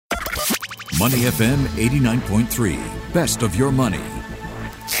Money FM 89.3. Best of your money.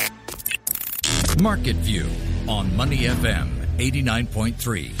 Market View on Money FM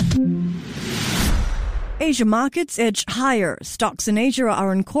 89.3. Asia markets edge higher. Stocks in Asia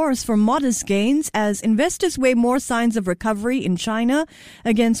are on course for modest gains as investors weigh more signs of recovery in China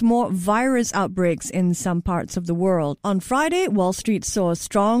against more virus outbreaks in some parts of the world. On Friday, Wall Street saw a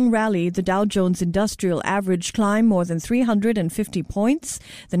strong rally. The Dow Jones Industrial Average climbed more than 350 points.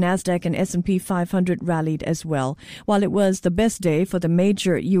 The Nasdaq and S&P 500 rallied as well. While it was the best day for the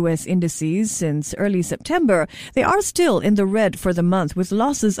major U.S. indices since early September, they are still in the red for the month with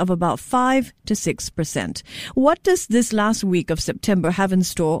losses of about 5 to 6%. What does this last week of September have in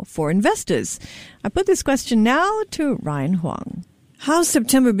store for investors? I put this question now to Ryan Huang. How's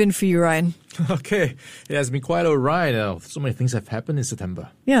September been for you, Ryan? Okay, it has been quite a ride. So many things have happened in September.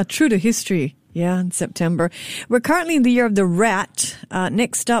 Yeah, true to history. Yeah, in September. We're currently in the year of the rat.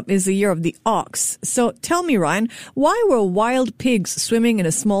 Next up is the year of the ox. So tell me, Ryan, why were wild pigs swimming in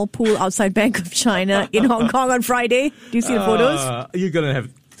a small pool outside Bank of China in Hong Kong on Friday? Do you see the photos? You're going to have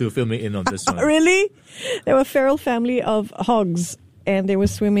to fill me in on this one. Really? There were a feral family of hogs, and they were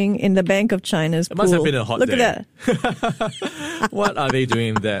swimming in the Bank of China's pool. It must have been a hot day. Look at that. What are they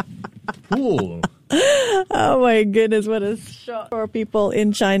doing in that pool? Oh my goodness, what a shock for people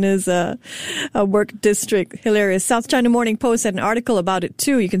in China's work district. Hilarious. South China Morning Post had an article about it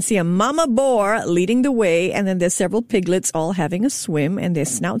too. You can see a mama boar leading the way, and then there's several piglets all having a swim, and their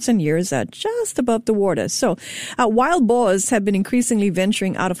snouts and ears are just above the water. So wild boars have been increasingly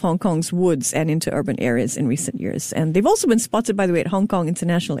venturing out of Hong Kong's woods and into urban areas in recent years. And they've also been spotted, by the way, at Hong Kong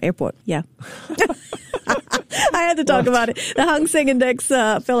International Airport. Yeah. I had to talk about it. The Hang Seng Index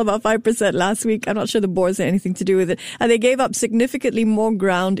fell about 5% last week. I'm not sure the boards had anything to do with it. They gave up significantly more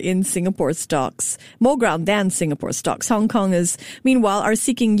ground in Singapore stocks, more ground than Singapore stocks. Hong Kongers, meanwhile, are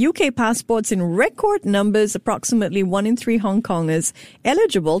seeking UK passports in record numbers. Approximately 1 in 3 Hong Kongers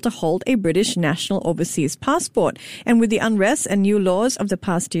eligible to hold a British national overseas passport. And with the unrest and new laws of the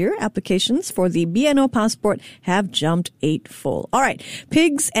past year, applications for the BNO passport have jumped 8-fold. All right,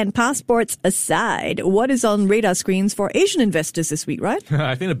 pigs and passports aside, what is on radar screens for Asian investors this week, right?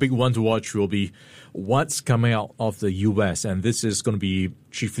 I think the big one to watch will be what's coming out of the U.S. And this is going to be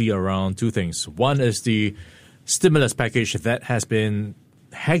chiefly around 2 things. One is the stimulus package that has been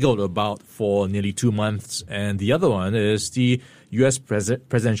haggled about for nearly 2 months. And the other one is the U.S.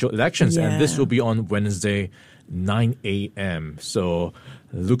 presidential elections. Yeah. And this will be on Wednesday, 9 a.m. So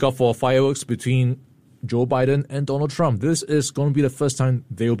look out for fireworks between Joe Biden and Donald Trump. This is going to be the first time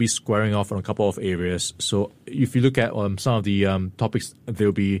they will be squaring off on a couple of areas. So if you look at some of the topics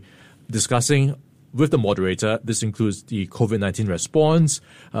they'll be discussing with the moderator, this includes the COVID-19 response,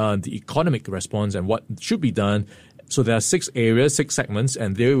 the economic response, and what should be done. So there are 6 areas, 6 segments,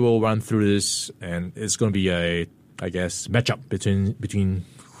 and they will run through this, and it's going to be a, I guess, matchup between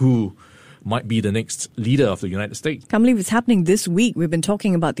who might be the next leader of the United States. Can't believe it's happening this week. We've been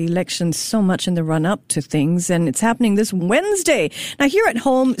talking about the election so much in the run-up to things, and it's happening this Wednesday. Now, here at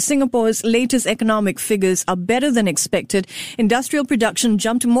home, Singapore's latest economic figures are better than expected. Industrial production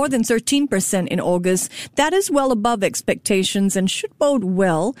jumped more than 13% in August. That is well above expectations and should bode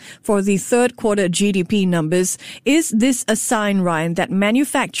well for the third quarter GDP numbers. Is this a sign, Ryan, that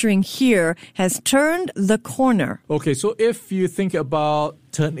manufacturing here has turned the corner? Okay, so if you think about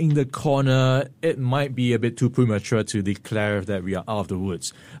turning the corner, it might be a bit too premature to declare that we are out of the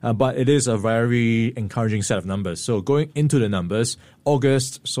woods. But it is a very encouraging set of numbers. So going into the numbers,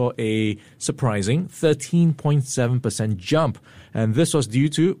 August saw a surprising 13.7% jump. And this was due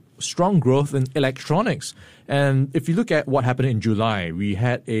to strong growth in electronics. And if you look at what happened in July, we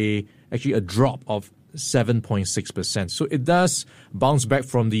had actually a drop of 7.6%. So it does bounce back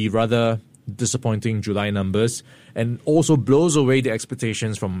from the rather disappointing July numbers and also blows away the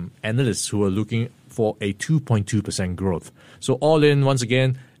expectations from analysts who are looking for a 2.2% growth. So all in, once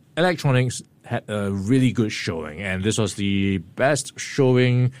again, electronics had a really good showing, and this was the best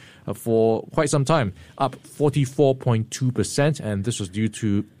showing for quite some time, up 44.2%, and this was due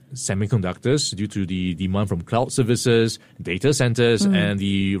to semiconductors, due to the demand from cloud services, data centers, and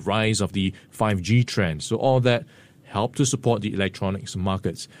the rise of the 5G trend. So all that help to support the electronics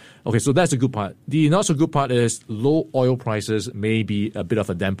markets. Okay, so that's the good part. The not so good part is low oil prices may be a bit of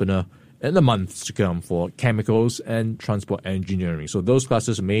a dampener in the months to come for chemicals and transport engineering. So those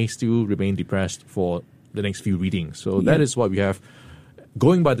classes may still remain depressed for the next few readings. So that is what we have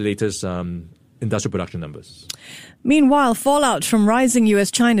going by the latest industrial production numbers. Meanwhile, fallout from rising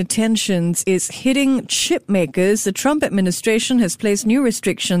U.S.-China tensions is hitting chip makers. The Trump administration has placed new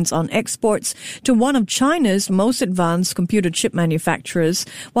restrictions on exports to one of China's most advanced computer chip manufacturers,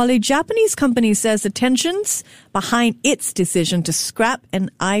 while a Japanese company says the tensions behind its decision to scrap an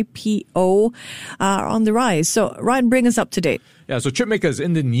IPO are on the rise. So, Ryan, bring us up to date. Yeah, so chip makers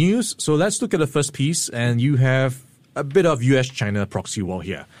in the news. So let's look at the first piece, and you have a bit of US-China proxy war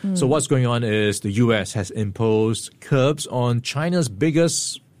here. So what's going on is the US has imposed curbs on China's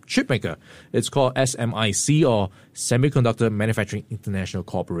biggest chip maker. It's called SMIC, or Semiconductor Manufacturing International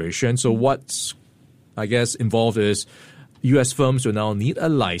Corporation. So what's, I guess, involved is US firms will now need a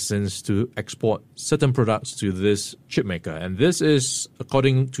license to export certain products to this chip maker. And this is,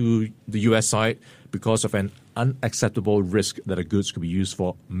 according to the US side, because of an unacceptable risk that the goods could be used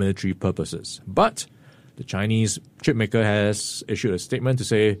for military purposes. But the Chinese chipmaker has issued a statement to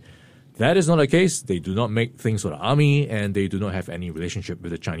say that is not the case. They do not make things for the army, and they do not have any relationship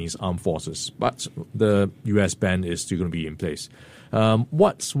with the Chinese armed forces. But the US ban is still going to be in place.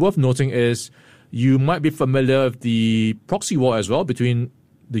 What's worth noting is you might be familiar with the proxy war as well between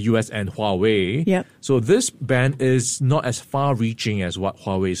the US and Huawei. Yep. So this ban is not as far-reaching as what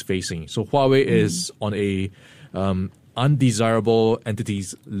Huawei is facing. So Huawei is on a undesirable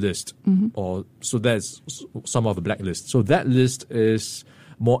entities list, or so that's some of the blacklist. So that list is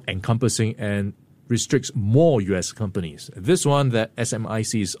more encompassing and restricts more US companies. This one that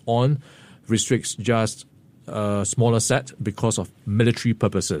SMIC is on restricts just a smaller set because of military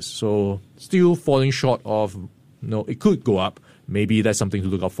purposes. So still falling short of, it could go up. Maybe that's something to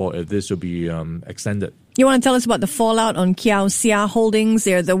look out for if this will be extended. You want to tell us about the fallout on Kioxia Holdings?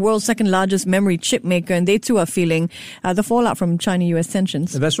 They're the world's second largest memory chip maker, and they too are feeling the fallout from China-US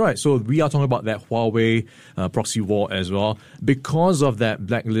tensions. That's right. So we are talking about that Huawei proxy war as well. Because of that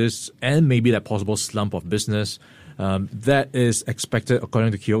blacklist and maybe that possible slump of business, that is expected,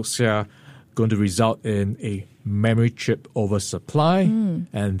 according to Kioxia, going to result in a memory chip oversupply,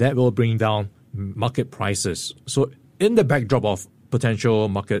 and that will bring down market prices. So in the backdrop of potential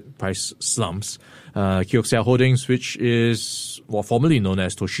market price slumps, Kioxia Holdings, which is formerly known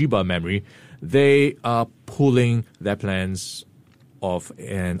as Toshiba Memory, they are pulling their plans of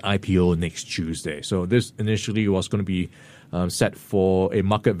an IPO next Tuesday. So this initially was going to be set for a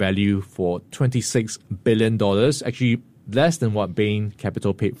market value for $26 billion, actually less than what Bain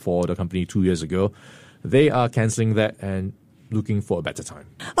Capital paid for the company 2 years ago. They are cancelling that and looking for a better time.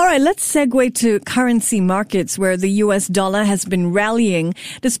 All right, let's segue to currency markets, where the US dollar has been rallying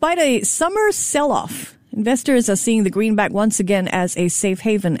despite a summer sell-off. Investors are seeing the greenback once again as a safe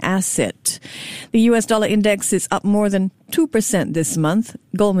haven asset. The US dollar index is up more than 2% this month.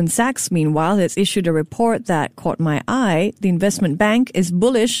 Goldman Sachs, meanwhile, has issued a report that caught my eye. The investment bank is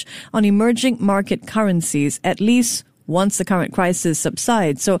bullish on emerging market currencies, at least once the current crisis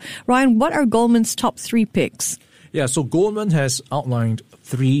subsides. So, Ryan, what are Goldman's top 3 picks? Yeah, so Goldman has outlined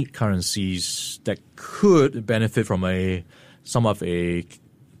 3 currencies that could benefit from some of a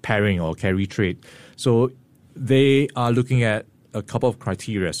pairing or carry trade. So they are looking at a couple of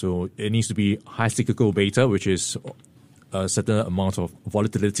criteria. So it needs to be high cyclical beta, which is a certain amount of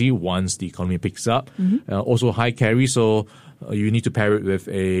volatility once the economy picks up. Also high carry, so you need to pair it with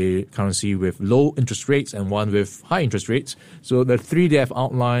a currency with low interest rates and one with high interest rates. So the 3 they have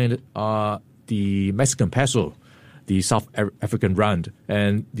outlined are the Mexican peso, the South African rand,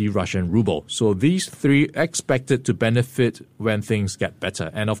 and the Russian ruble. So these 3 expected to benefit when things get better.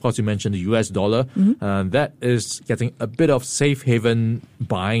 And of course, you mentioned the US dollar. That is getting a bit of safe haven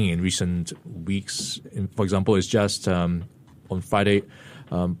buying in recent weeks. For example, it's just on Friday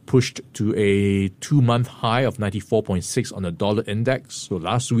pushed to a 2-month high of 94.6 on the dollar index. So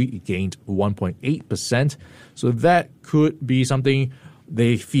last week it gained 1.8%. So that could be something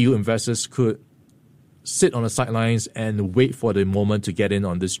they feel investors could sit on the sidelines and wait for the moment to get in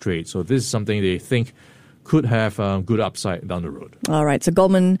on this trade. So this is something they think could have good upside down the road. All right. So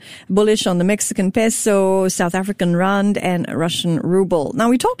Goldman bullish on the Mexican peso, South African rand, and Russian ruble. Now,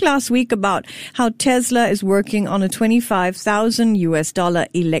 we talked last week about how Tesla is working on a $25,000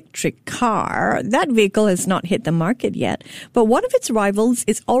 electric car. That vehicle has not hit the market yet, but one of its rivals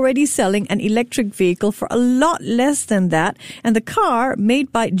is already selling an electric vehicle for a lot less than that. And the car,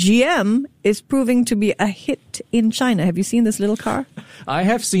 made by GM, is proving to be a hit in China. Have you seen this little car? I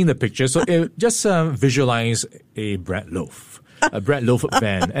have seen the picture. So just visualize a bread loaf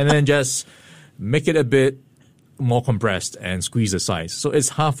van, and then just make it a bit more compressed and squeeze the size. So it's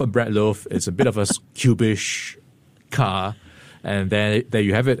half a bread loaf. It's a bit of a cubish car. And then there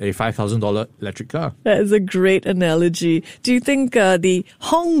you have it, a $5,000 electric car. That is a great analogy. Do you think the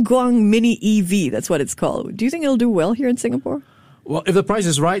Hongguang Mini EV, that's what it's called, do you think it'll do well here in Singapore? Well, if the price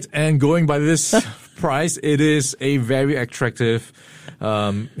is right, and going by this price, it is a very attractive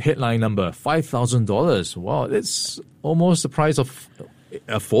headline number, $5,000. Wow, it's almost the price of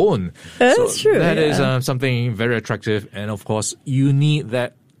a phone. That's true. That is something very attractive, and of course, you need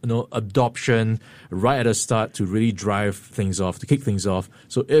that adoption right at the start to really drive things off, to kick things off.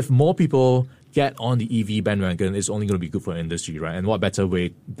 So if more people get on the EV bandwagon, it's only going to be good for the industry, right? And what better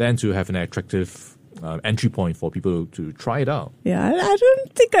way than to have an attractive entry point for people to try it out. Yeah, I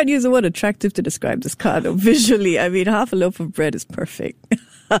don't think I'd use the word attractive to describe this car though. Visually, I mean, half a loaf of bread is perfect.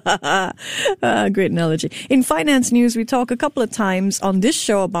 Great analogy. In finance news, we talk a couple of times on this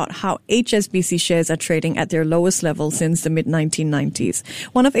show about how HSBC shares are trading at their lowest level since the mid-1990s.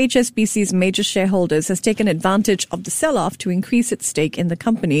 One of HSBC's major shareholders has taken advantage of the sell-off to increase its stake in the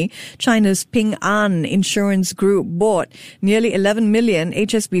company. China's Ping An Insurance Group bought nearly 11 million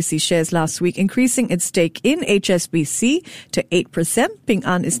HSBC shares last week, increasing its stake in HSBC to 8%. Ping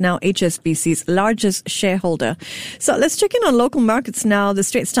An is now HSBC's largest shareholder. So let's check in on local markets now. The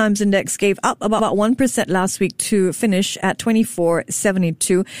Straits Times Index gave up about 1% last week to finish at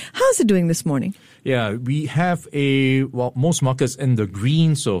 24.72. How's it doing this morning? Yeah, we have most markets in the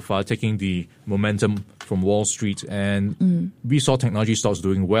green so far, taking the momentum from Wall Street. And we saw technology stocks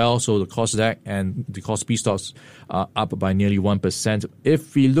doing well. So the Kosdaq and the Kospi stocks are up by nearly 1%.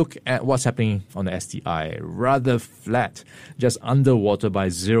 If we look at what's happening on the STI, rather flat, just underwater by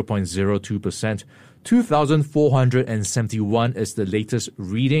 0.02%. 2,471 is the latest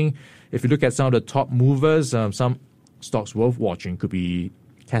reading. If you look at some of the top movers, some stocks worth watching could be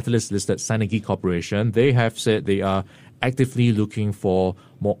Catalyst-listed Sinagi Corporation. They have said they are actively looking for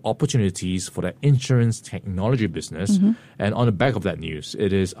more opportunities for their insurance technology business. And on the back of that news,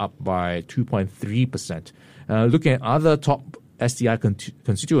 it is up by 2.3%. Looking at other top STI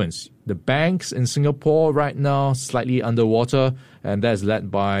constituents, the banks in Singapore right now slightly underwater, and that's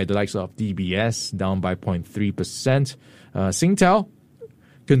led by the likes of DBS, down by 0.3%. Singtel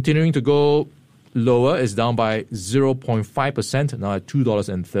continuing to go lower, is down by 0.5%, now at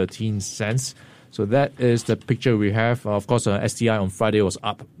 $2.13. So that is the picture we have. Of course, STI on Friday was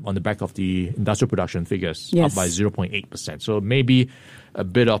up on the back of the industrial production figures, up by 0.8%. So maybe a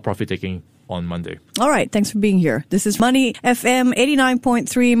bit of profit taking on Monday. All right. Thanks for being here. This is Money FM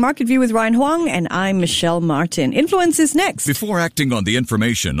 89.3 Market View with Ryan Huang, and I'm Michelle Martin. Influence is next. Before acting on the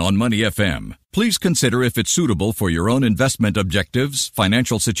information on Money FM, please consider if it's suitable for your own investment objectives,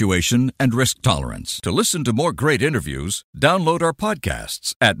 financial situation, and risk tolerance. To listen to more great interviews, download our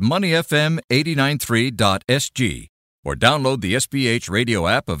podcasts at moneyfm893.sg or download the SPH radio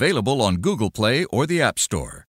app available on Google Play or the App Store.